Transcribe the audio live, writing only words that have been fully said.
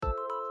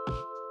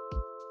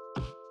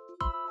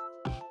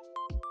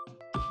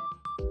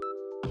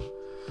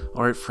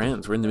All right,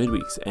 friends, we're in the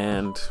midweeks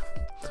and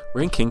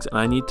we're in Kings, and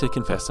I need to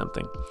confess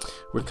something.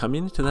 We're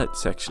coming into that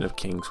section of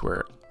Kings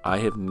where I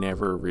have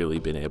never really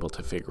been able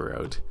to figure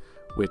out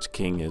which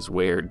king is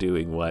where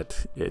doing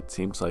what. It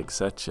seems like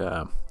such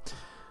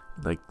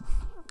like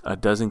a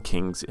dozen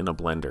kings in a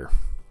blender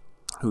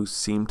who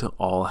seem to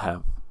all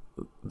have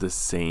the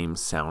same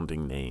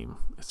sounding name.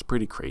 It's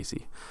pretty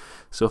crazy.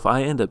 So if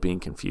I end up being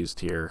confused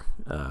here,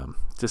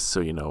 just so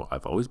you know,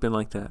 I've always been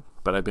like that,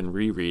 but I've been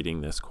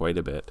rereading this quite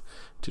a bit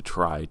to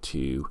try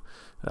to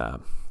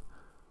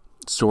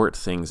sort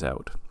things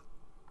out.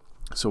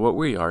 So what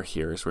we are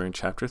here is we're in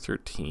chapter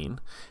 13,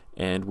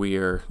 and we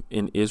are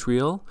in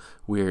Israel.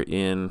 We're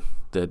in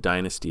the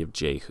dynasty of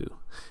Jehu,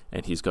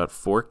 and he's got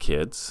 4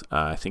 kids.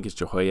 I think it's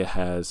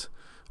Jehoiahaz,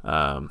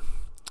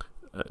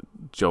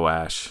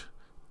 Joash,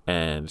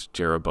 and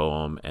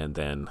Jeroboam, and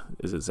then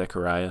is it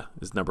Zechariah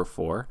is number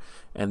 4,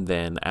 and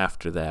then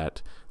after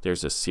that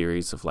there's a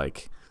series of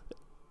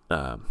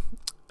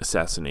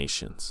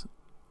assassinations,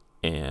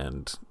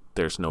 and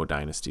there's no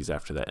dynasties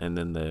after that, and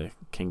then the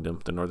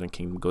northern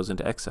kingdom goes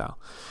into exile.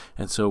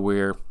 And so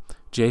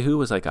Jehu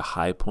was like a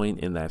high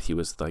point in that he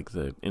was like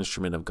the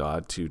instrument of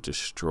God to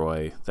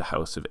destroy the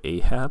house of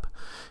Ahab,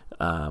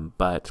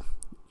 but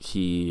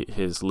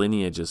his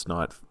lineage is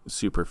not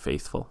super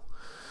faithful,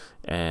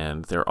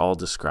 and they're all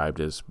described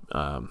as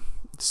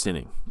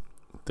sinning.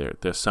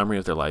 Their summary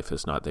of their life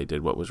is not they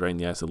did what was right in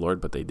the eyes of the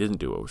Lord, but they didn't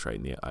do what was right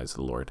in the eyes of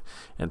the Lord.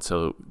 And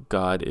so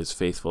God is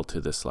faithful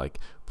to this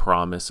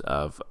promise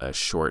of a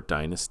short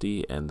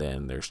dynasty, and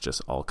then there's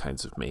just all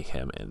kinds of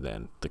mayhem, and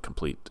then the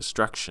complete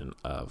destruction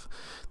of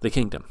the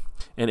kingdom.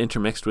 And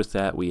intermixed with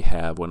that, we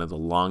have one of the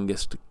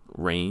longest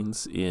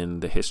reigns in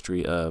the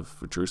history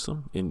of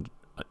Jerusalem,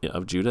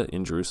 of Judah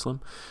in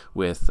Jerusalem,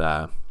 with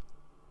I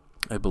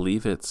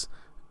believe it's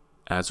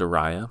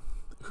Azariah,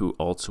 who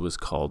also is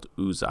called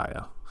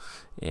Uzziah.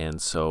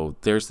 And so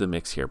there's the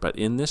mix here. But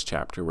in this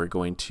chapter, we're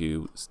going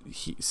to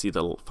see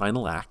the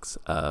final acts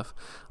of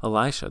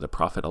Elisha, the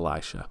prophet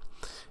Elisha.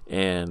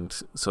 And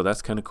so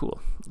that's kind of cool.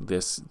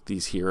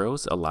 These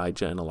heroes,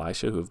 Elijah and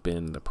Elisha, who have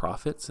been the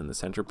prophets and the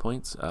center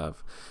points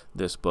of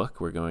this book,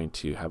 we're going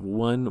to have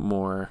one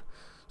more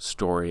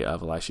story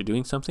of Elisha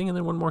doing something, and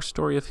then one more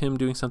story of him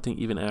doing something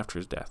even after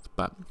his death.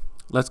 But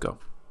let's go.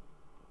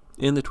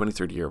 In the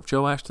 23rd year of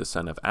Joash, the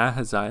son of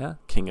Ahaziah,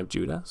 king of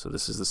Judah, so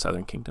this is the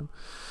southern kingdom,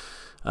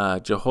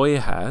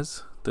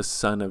 Jehoiahaz, the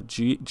son of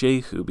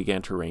Jehu,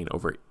 began to reign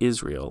over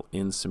Israel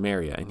in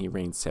Samaria, and he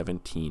reigned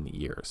 17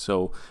 years.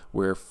 So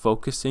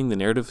the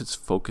narrative is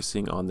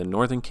focusing on the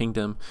northern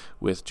kingdom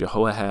with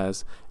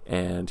Jehoiahaz,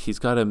 and he's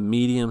got a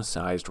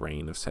medium-sized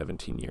reign of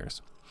 17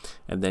 years.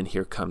 And then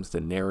here comes the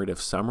narrative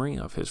summary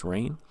of his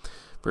reign.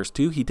 Verse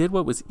 2, he did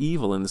what was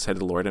evil in the sight of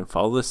the Lord and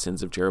followed the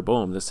sins of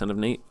Jeroboam, the son of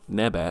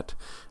Nebat,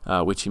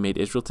 which he made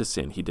Israel to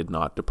sin. He did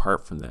not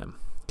depart from them.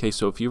 Okay,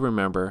 so if you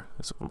remember,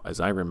 as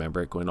I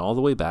remember, going all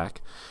the way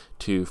back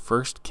to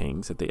 1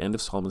 Kings at the end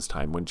of Solomon's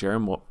time, when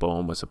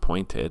Jeroboam was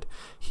appointed,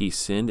 he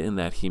sinned in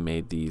that he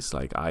made these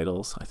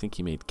idols. I think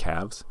he made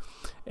calves,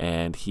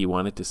 and he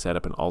wanted to set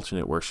up an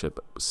alternate worship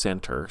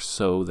center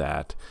so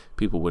that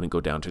people wouldn't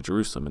go down to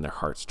Jerusalem and their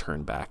hearts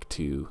turned back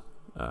to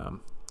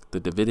the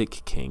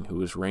Davidic king who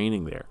was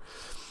reigning there.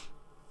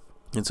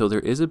 And so there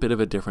is a bit of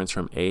a difference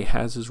from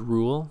Ahaz's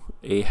rule.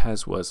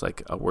 Ahaz was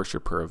a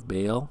worshiper of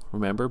Baal,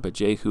 remember? But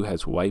Jehu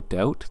has wiped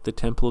out the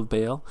temple of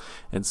Baal.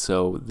 And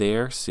so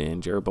their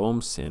sin,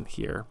 Jeroboam's sin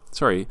here,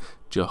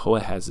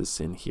 Jehoahaz's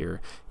sin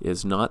here,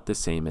 is not the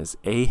same as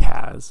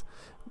Ahab,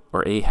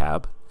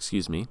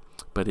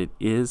 but it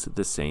is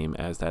the same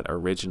as that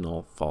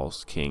original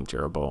false king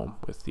Jeroboam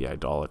with the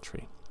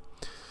idolatry.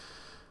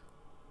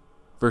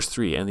 Verse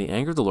 3, and the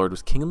anger of the Lord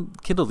was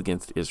kindled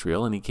against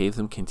Israel, and he gave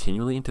them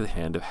continually into the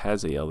hand of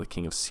Hazael, the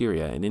king of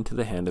Syria, and into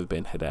the hand of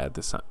Ben-Hadad,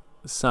 the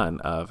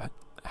son of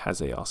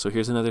Hazael. So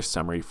here's another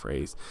summary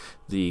phrase.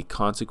 The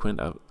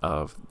consequence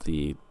of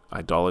the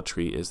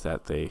idolatry is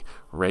that they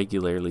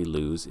regularly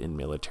lose in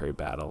military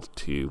battle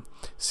to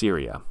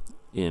Syria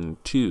in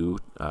 2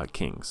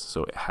 kings.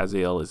 So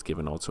Hazael is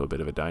given also a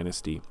bit of a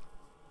dynasty.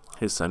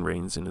 His son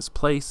reigns in his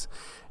place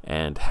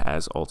and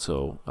has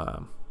also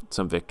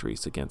some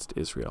victories against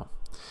Israel.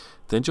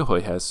 Then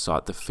Jehoiahaz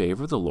sought the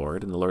favor of the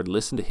Lord, and the Lord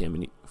listened to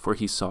him, for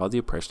he saw the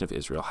oppression of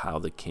Israel, how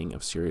the king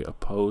of Syria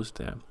opposed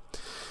them.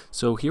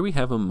 So here we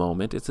have a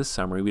moment. It's a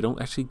summary. We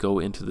don't actually go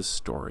into the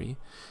story,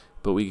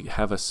 but we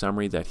have a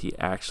summary that he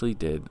actually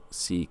did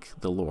seek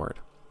the Lord.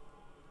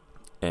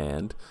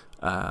 And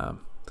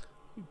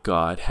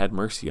God had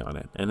mercy on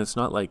it. And it's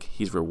not like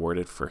he's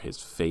rewarded for his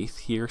faith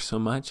here so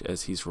much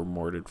as he's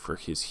rewarded for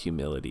his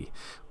humility.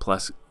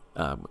 Plus,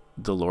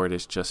 the Lord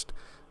is just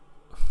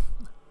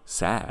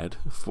sad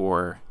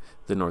for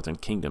the northern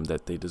kingdom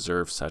that they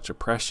deserve such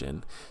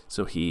oppression,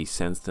 so he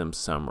sends them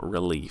some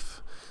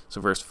relief.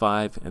 So verse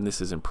 5, and this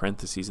is in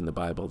parentheses in the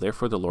Bible,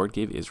 therefore the Lord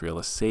gave Israel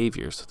a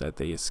savior so that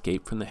they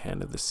escaped from the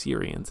hand of the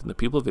Syrians, and the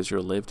people of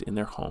Israel lived in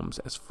their homes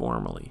as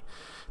formerly.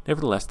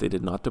 Nevertheless, they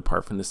did not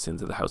depart from the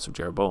sins of the house of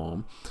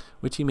Jeroboam,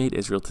 which he made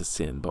Israel to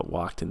sin, but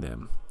walked in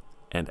them.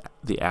 and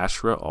the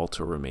Asherah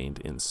altar remained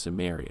in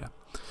Samaria.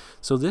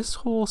 So this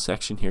whole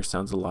section here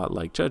sounds a lot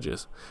like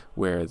Judges,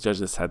 where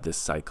Judges had this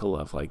cycle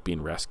of like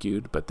being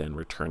rescued but then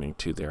returning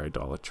to their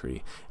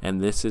idolatry.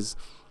 And this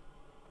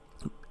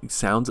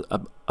sounds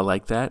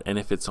like that, and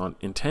if it's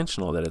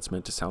intentional that it's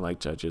meant to sound like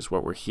Judges,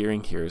 what we're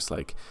hearing here is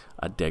like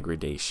a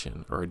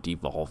degradation or a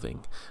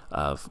devolving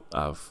of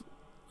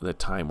the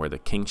time where the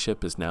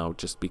kingship is now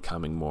just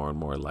becoming more and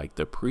more like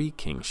the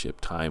pre-kingship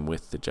time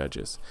with the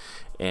Judges.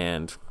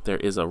 And there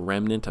is a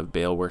remnant of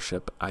Baal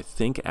worship. I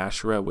think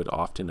Asherah would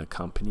often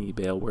accompany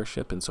Baal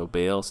worship, and so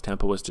Baal's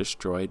temple was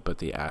destroyed, but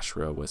the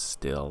Asherah was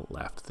still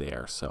left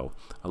there. So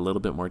a little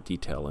bit more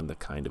detail in the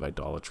kind of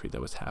idolatry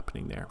that was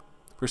happening there.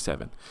 Verse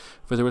 7,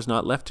 for there was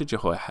not left to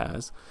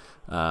Jehoahaz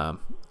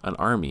an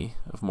army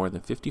of more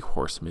than 50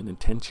 horsemen and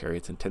 10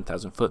 chariots and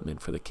 10,000 footmen,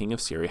 for the king of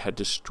Syria had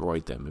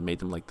destroyed them and made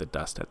them like the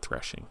dust at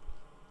threshing.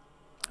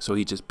 So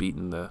he just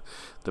beaten the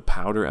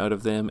powder out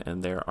of them,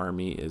 and their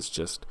army is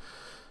just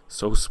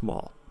so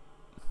small,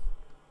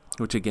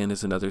 which again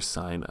is another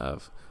sign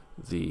of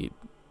the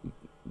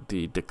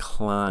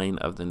decline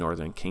of the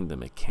northern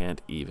kingdom. It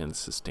can't even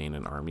sustain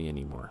an army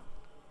anymore.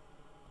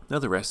 Now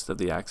the rest of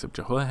the acts of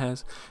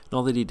Jehoahaz and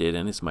all that he did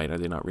and his might, are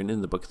they not written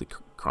in the book of the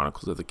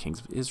Chronicles of the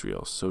kings of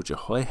Israel? So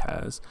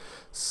Jehoahaz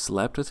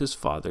slept with his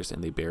fathers,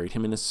 and they buried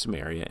him in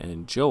Samaria,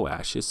 and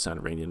Joash his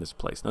son reigned in his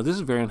place. Now this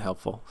is very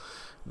unhelpful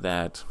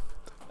that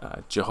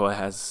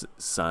Jehoahaz's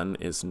son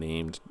is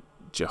named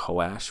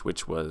Jehoash,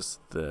 which was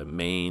the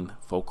main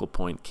focal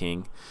point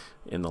king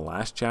in the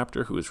last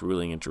chapter, who was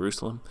ruling in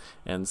Jerusalem.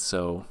 And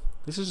so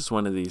this is just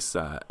one of these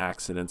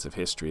accidents of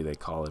history, they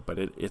call it, but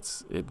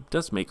it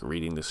does make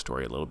reading the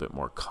story a little bit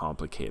more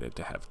complicated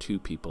to have two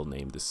people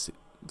named the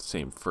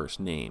same first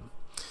name.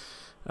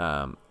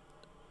 All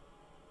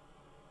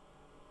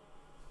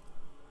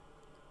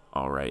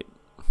right,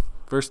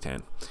 verse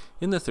 10.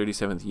 In the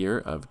 37th year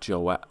of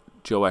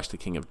Joash the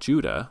king of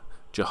Judah,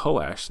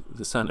 Jehoash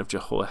the son of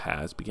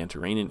Jehoahaz began to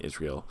reign in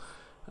Israel,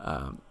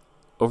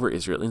 over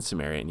Israel in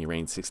Samaria, and he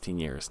reigned 16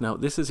 years. Now,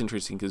 this is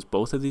interesting because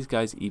both of these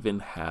guys even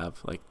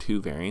have like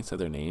two variants of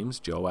their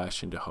names,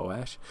 Joash and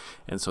Jehoash,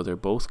 and so they're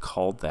both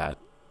called that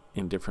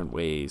in different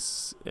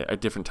ways at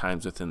different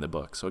times within the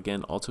book. So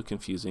again, also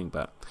confusing,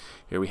 but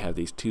here we have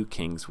these two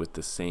kings with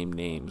the same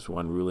names,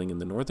 one ruling in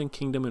the northern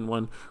kingdom and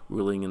one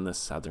ruling in the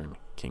southern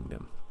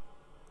kingdom.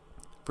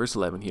 Verse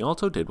 11, he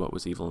also did what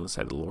was evil in the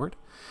sight of the Lord.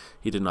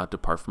 He did not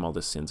depart from all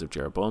the sins of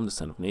Jeroboam, the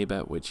son of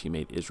Nebat, which he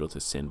made Israel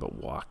to sin, but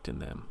walked in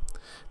them.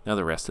 Now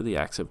the rest of the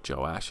acts of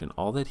Joash and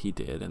all that he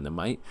did, and the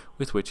might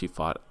with which he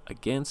fought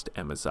against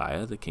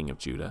Amaziah, the king of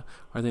Judah,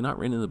 are they not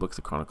written in the book of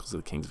the Chronicles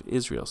of the kings of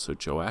Israel? So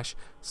Joash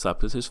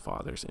slept with his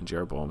fathers, and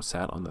Jeroboam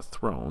sat on the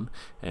throne,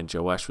 and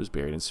Joash was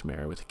buried in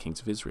Samaria with the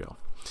kings of Israel.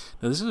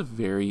 Now this is a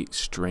very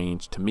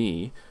strange, to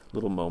me,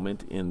 little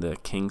moment in the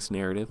king's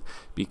narrative,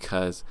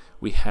 because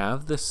we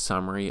have the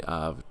summary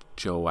of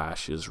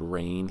Joash's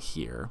reign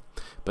here,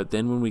 but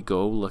then when we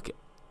go look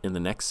in the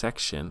next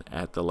section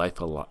at the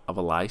life of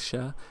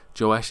Elisha,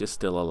 Joash is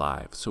still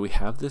alive. So we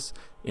have this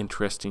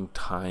interesting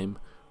time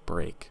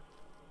break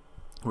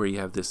where you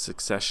have this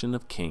succession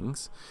of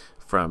kings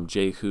from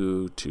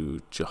Jehu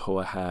to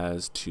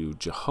Jehoahaz to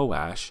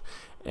Jehoash,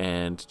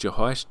 and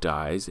Jehoash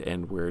dies,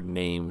 and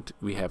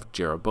we have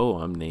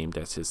Jeroboam named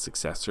as his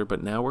successor,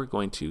 but now we're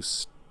going to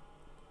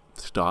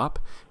stop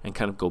and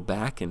kind of go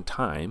back in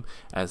time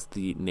as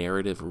the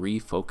narrative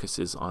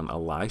refocuses on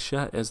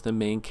Elisha as the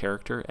main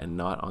character and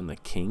not on the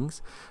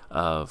kings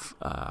of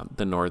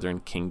the northern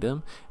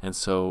kingdom. And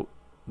so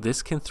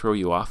this can throw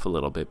you off a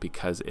little bit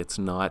because it's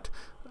not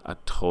a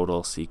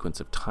total sequence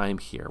of time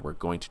here. We're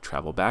going to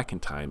travel back in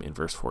time in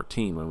verse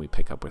 14 when we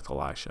pick up with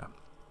Elisha.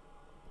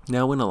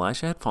 Now when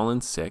Elisha had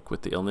fallen sick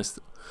with the illness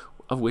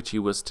of which he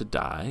was to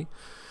die,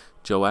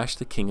 Joash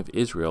the king of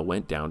Israel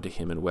went down to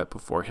him and wept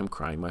before him,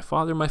 crying, my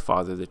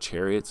father, the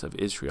chariots of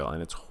Israel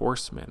and its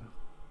horsemen.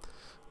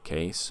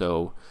 Okay,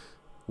 so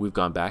we've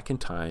gone back in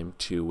time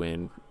to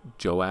when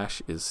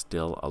Joash is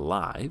still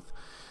alive,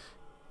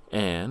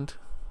 and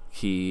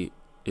he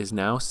is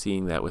now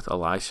seeing that with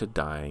Elisha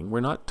dying.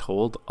 We're not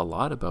told a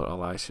lot about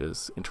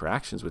Elisha's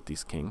interactions with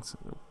these kings,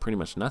 pretty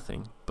much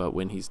nothing, but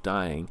when he's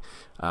dying,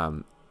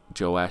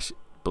 Joash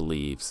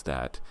believes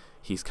that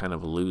he's kind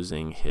of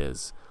losing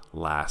his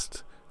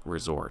last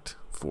resort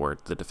for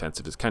the defense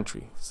of his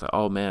country. So,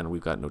 oh man,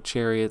 we've got no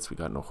chariots, we've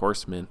got no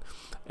horsemen,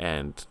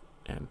 and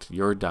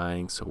you're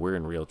dying, so we're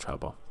in real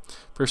trouble.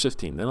 Verse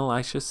 15, then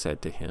Elisha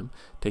said to him,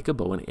 take a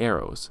bow and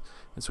arrows.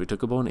 And so he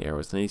took a bow and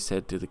arrows. Then he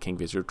said to the king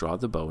of Israel, draw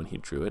the bow, and he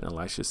drew it. And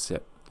Elisha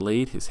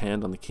laid his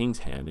hand on the king's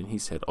hand, and he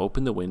said,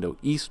 open the window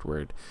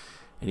eastward.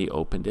 And he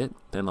opened it.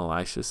 Then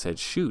Elisha said,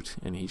 shoot,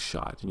 and he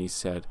shot. And he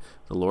said,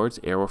 the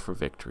Lord's arrow for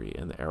victory,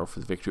 and the arrow for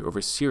the victory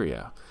over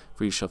Syria.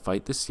 For you shall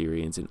fight the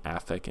Syrians in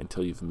Aphek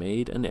until you've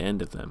made an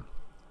end of them.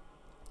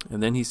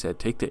 And then he said,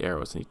 take the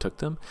arrows. And he took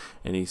them,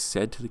 and he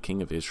said to the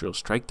king of Israel,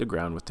 strike the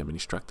ground with them. And he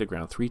struck the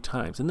ground 3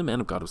 times. And the man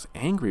of God was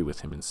angry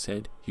with him and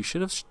said, you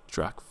should have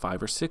struck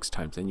 5 or 6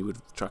 times. Then you would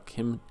have struck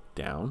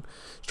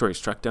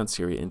down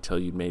Syria until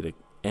you'd made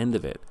end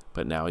of it,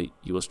 but now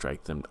you will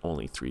strike them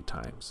only 3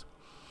 times.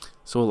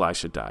 So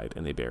Elisha died,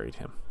 and they buried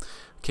him.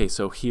 Okay,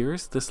 so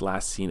here's this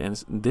last scene,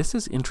 and this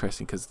is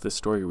interesting because the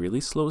story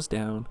really slows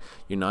down.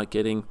 You're not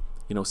getting,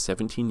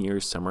 17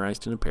 years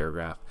summarized in a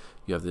paragraph.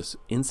 You have this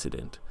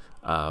incident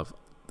of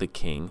the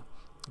king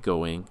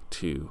going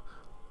to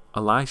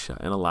Elisha,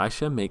 and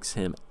Elisha makes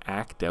him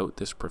act out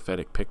this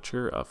prophetic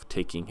picture of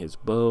taking his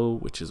bow,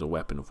 which is a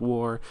weapon of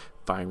war,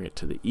 firing it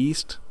to the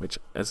east,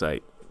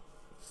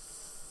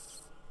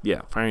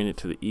 firing it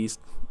to the east.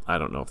 I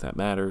don't know if that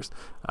matters.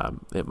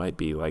 It might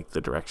be like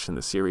the direction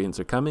the Syrians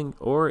are coming,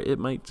 or it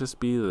might just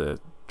be the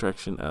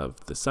direction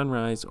of the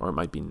sunrise, or it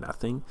might be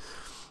nothing.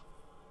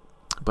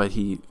 But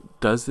he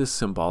does this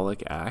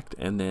symbolic act,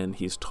 and then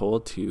he's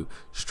told to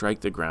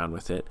strike the ground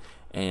with it.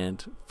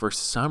 And for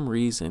some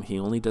reason, he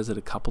only does it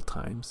a couple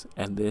times,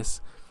 and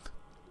this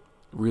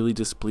really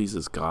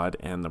displeases God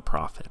and the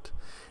prophet.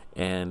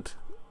 And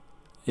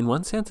in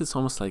one sense, it's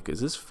almost like, is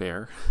this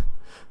fair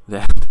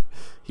that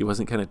he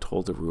wasn't kind of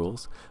told the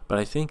rules? But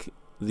I think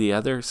the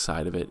other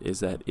side of it is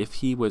that if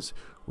he was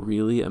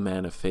really a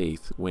man of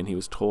faith, when he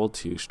was told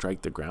to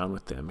strike the ground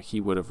with them, he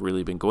would have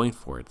really been going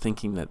for it,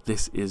 thinking that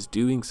this is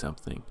doing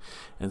something.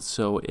 And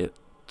so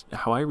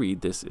how I read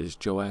this is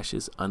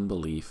Joash's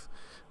unbelief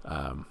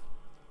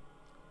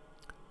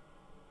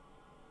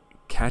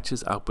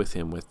catches up with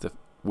him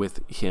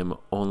with him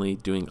only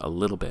doing a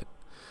little bit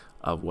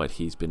of what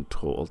he's been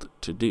told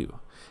to do.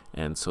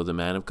 And so the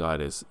man of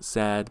God is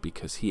sad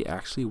because he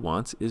actually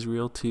wants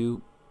Israel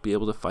to be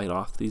able to fight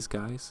off these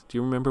guys. Do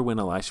you remember when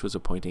Elisha was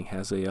appointing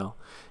Hazael?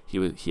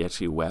 He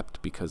actually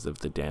wept because of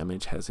the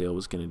damage Hazael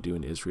was going to do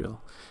in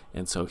Israel.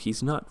 And so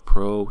he's not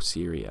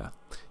pro-Syria.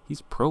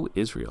 He's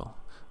pro-Israel.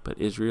 But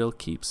Israel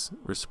keeps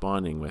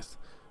responding with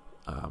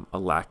a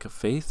lack of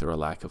faith or a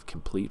lack of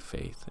complete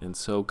faith. And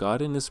so God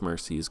in his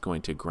mercy is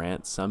going to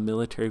grant some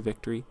military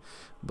victory,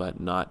 but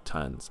not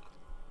tons.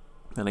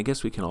 And I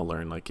guess we can all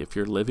learn, like, if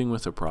you're living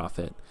with a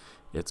prophet,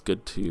 it's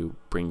good to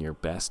bring your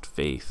best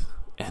faith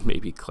and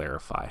maybe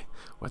clarify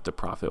what the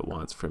prophet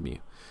wants from you.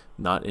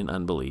 Not in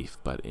unbelief,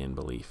 but in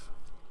belief.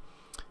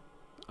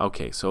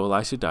 Okay, so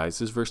Elisha dies.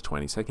 This is verse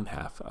 20, second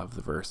half of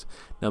the verse.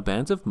 Now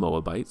bands of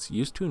Moabites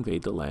used to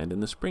invade the land in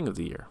the spring of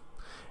the year.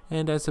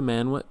 And as the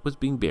man was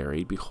being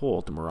buried,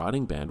 behold, a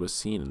marauding band was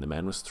seen, and the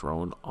man was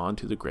thrown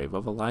onto the grave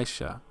of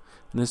Elisha.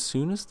 And as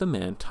soon as the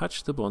man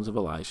touched the bones of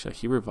Elisha,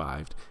 he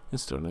revived and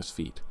stood on his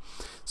feet.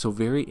 So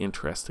very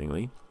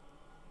interestingly,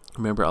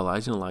 remember,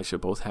 Elijah and Elisha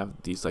both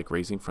have these like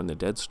raising from the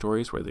dead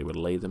stories where they would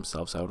lay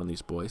themselves out on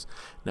these boys.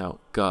 Now,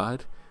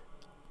 God,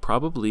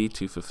 probably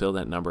to fulfill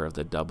that number of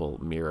the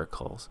double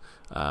miracles,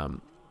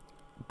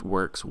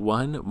 works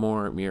one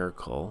more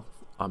miracle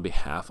on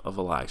behalf of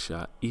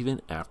Elisha, even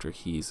after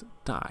he's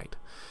died.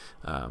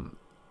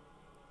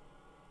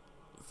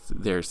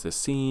 There's this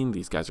scene,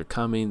 these guys are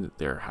coming,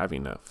 they're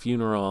having a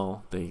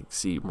funeral, they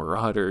see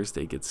marauders,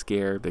 they get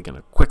scared, they're going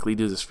to quickly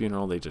do this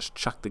funeral, they just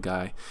chuck the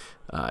guy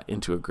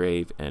into a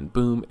grave, and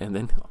boom, and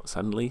then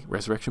suddenly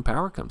resurrection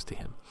power comes to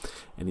him,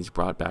 and he's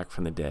brought back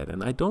from the dead.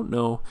 And I don't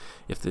know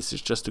if this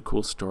is just a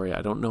cool story.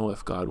 I don't know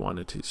if God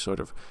wanted to sort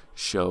of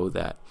show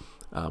that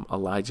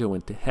Elijah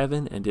went to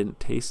heaven and didn't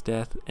taste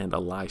death, and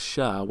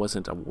Elisha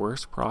wasn't a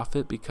worse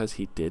prophet because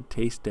he did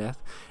taste death,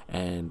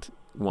 and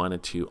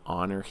wanted to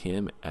honor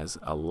him as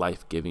a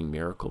life-giving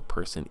miracle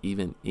person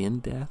even in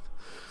death.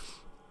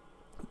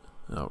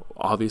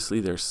 Obviously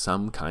there's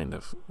some kind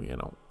of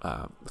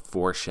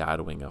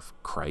foreshadowing of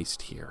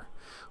Christ here,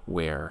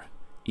 where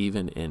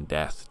even in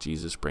death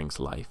Jesus brings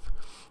life,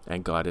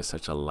 and God is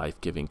such a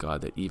life-giving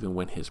God that even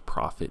when his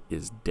prophet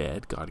is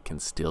dead, God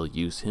can still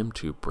use him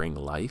to bring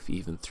life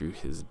even through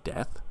his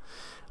death.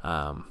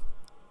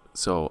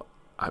 So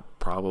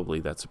probably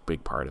that's a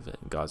big part of it.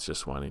 God's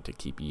just wanting to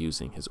keep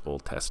using his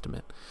Old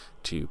Testament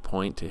to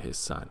point to his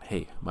son.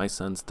 Hey, my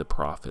son's the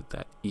prophet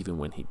that even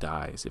when he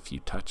dies, if you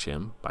touch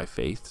him by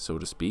faith, so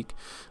to speak,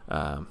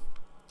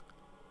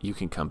 you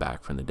can come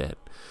back from the dead.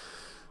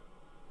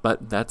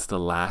 But that's the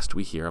last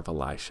we hear of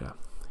Elisha.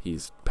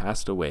 He's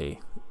passed away,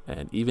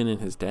 and even in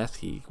his death,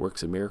 he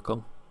works a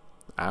miracle.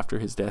 After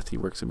his death, he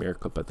works a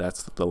miracle, but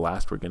that's the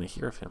last we're going to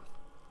hear of him.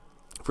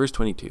 Verse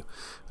 22,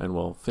 and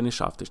we'll finish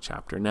off this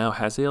chapter. Now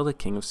Hazael the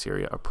king of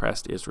Syria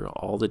oppressed Israel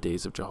all the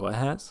days of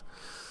Jehoahaz.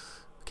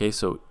 Okay,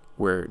 so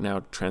we're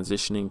now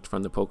transitioning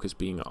from the focus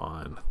being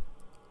on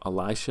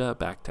Elisha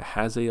back to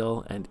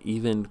Hazael, and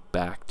even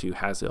back to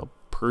Hazael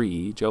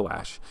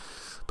pre-Joash.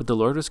 But the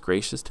Lord was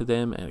gracious to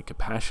them and had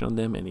compassion on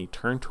them, and he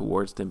turned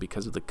towards them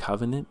because of the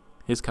covenant,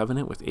 his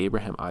covenant with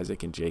Abraham,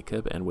 Isaac, and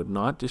Jacob, and would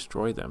not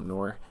destroy them,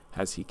 nor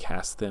has he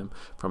cast them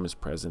from his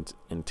presence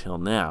until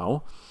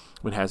now.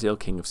 When Hazael,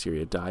 king of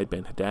Syria, died,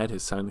 Ben-Hadad,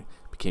 his son,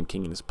 became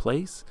king in his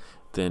place.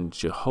 Then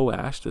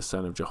Jehoash, the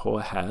son of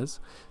Jehoahaz,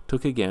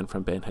 took again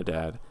from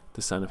Ben-Hadad,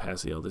 the son of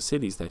Hazael, the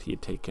cities that he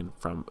had taken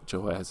from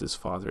Jehoahaz's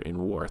father in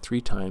war. 3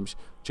 times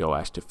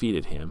Joash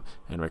defeated him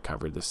and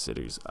recovered the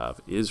cities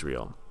of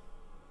Israel.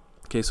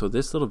 Okay, so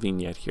this little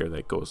vignette here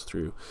that goes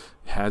through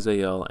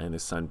Hazael and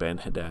his son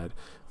Ben-Hadad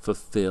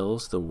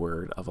fulfills the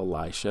word of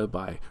Elisha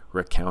by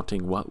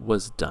recounting what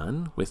was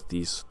done with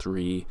these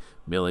 3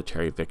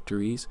 military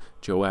victories.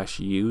 Joash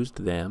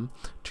used them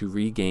to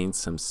regain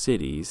some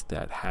cities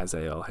that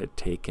Hazael had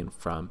taken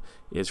from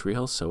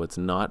Israel. So it's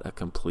not a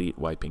complete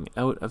wiping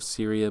out of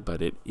Syria,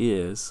 but it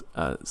is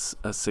a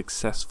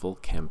successful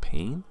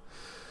campaign.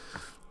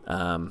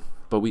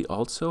 But we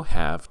also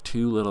have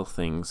 2 little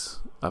things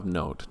of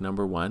note.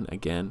 Number 1,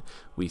 again,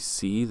 we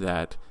see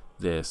that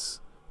this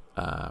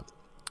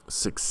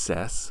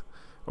success,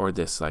 or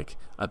this like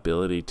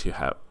ability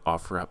to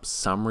offer up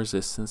some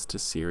resistance to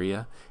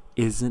Syria,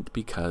 isn't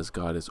because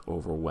God is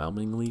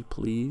overwhelmingly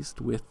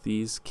pleased with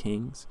these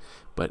kings,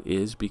 but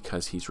is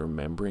because he's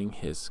remembering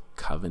his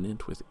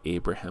covenant with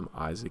Abraham,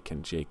 Isaac,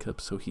 and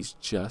Jacob. So he's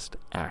just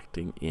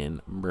acting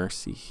in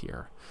mercy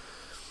here.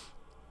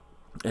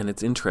 And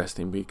it's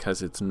interesting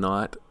because it's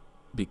not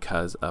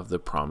because of the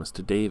promise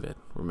to David.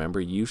 Remember,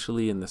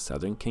 usually in the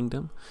southern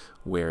kingdom,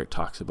 where it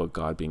talks about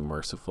God being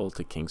merciful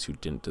to kings who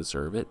didn't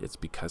deserve it, it's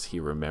because he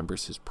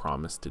remembers his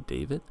promise to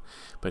David.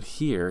 But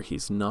here,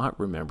 he's not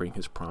remembering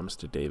his promise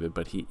to David,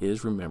 but he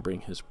is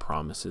remembering his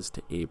promises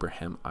to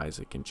Abraham,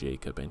 Isaac, and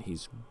Jacob, and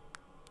he's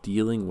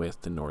dealing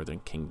with the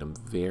northern kingdom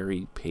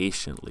very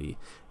patiently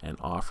and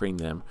offering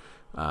them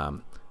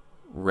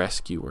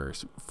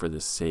rescuers for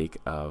the sake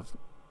of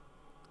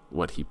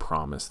what he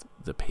promised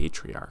the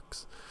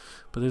patriarchs.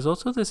 But there's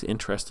also this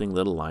interesting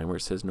little line where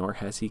it says, nor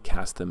has he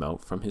cast them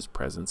out from his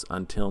presence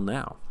until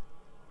now.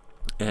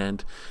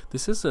 And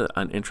this is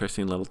an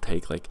interesting little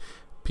take. Like,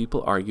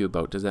 people argue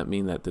about, does that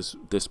mean that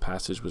this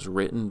passage was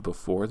written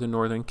before the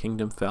northern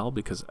kingdom fell?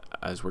 Because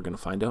as we're going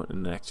to find out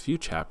in the next few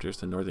chapters,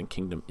 the northern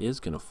kingdom is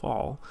going to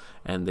fall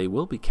and they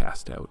will be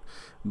cast out.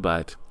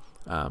 But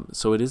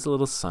so it is a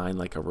little sign,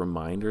 like a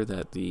reminder,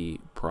 that the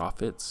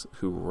prophets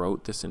who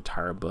wrote this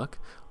entire book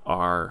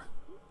are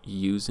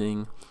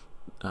using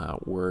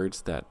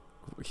words that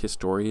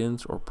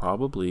historians, or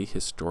probably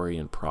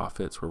historian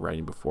prophets, were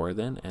writing before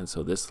then. And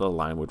so this little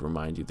line would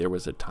remind you there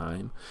was a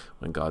time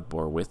when God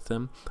bore with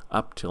them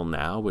up till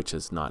now, which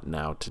is not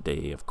now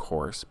today, of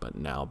course, but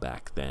now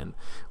back then.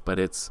 But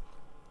it's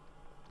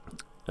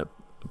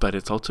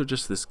also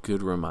just this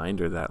good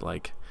reminder that,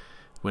 like,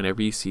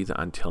 whenever you see the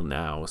until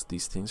nows,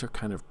 these things are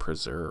kind of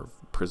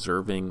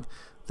preserving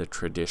the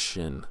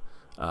tradition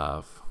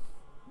of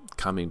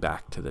coming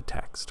back to the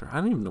text. Or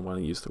I don't even want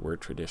to use the word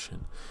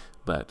tradition,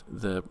 but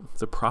the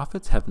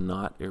prophets have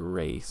not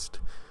erased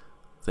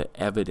the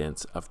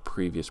evidence of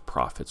previous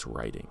prophets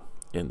writing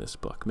in this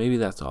book. Maybe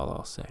that's all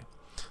I'll say.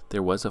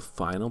 There was a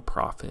final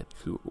prophet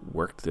who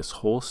worked this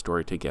whole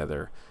story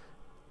together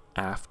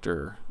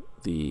after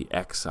the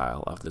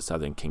exile of the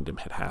southern kingdom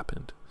had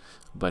happened.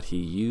 But he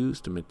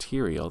used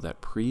material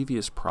that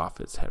previous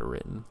prophets had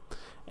written,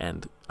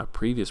 and a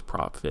previous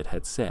prophet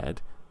had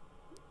said,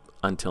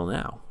 until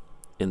now,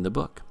 in the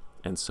book.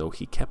 And so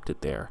he kept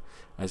it there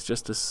as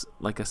just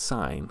like a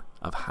sign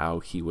of how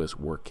he was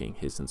working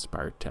his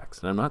inspired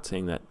text. And I'm not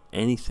saying that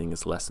anything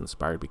is less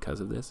inspired because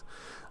of this.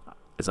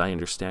 As I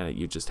understand it,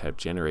 you just have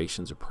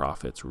generations of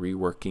prophets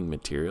reworking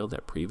material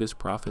that previous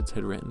prophets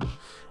had written,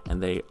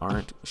 and they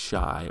aren't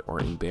shy or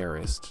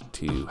embarrassed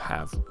to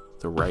have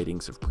the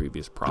writings of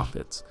previous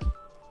prophets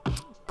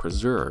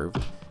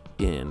preserved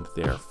in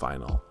their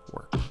final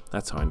work.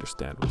 That's how I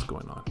understand what's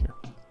going on here.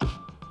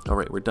 All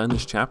right, we're done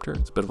this chapter.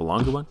 It's a bit of a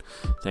longer one.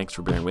 Thanks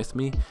for bearing with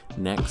me.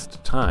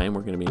 Next time,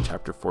 we're going to be in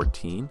chapter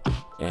 14,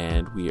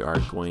 and we are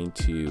going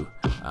to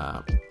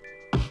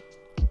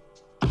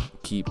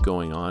keep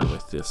going on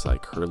with this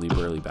like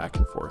hurly-burly back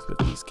and forth with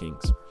these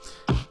kings.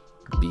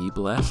 Be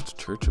blessed,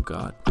 Church of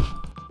God.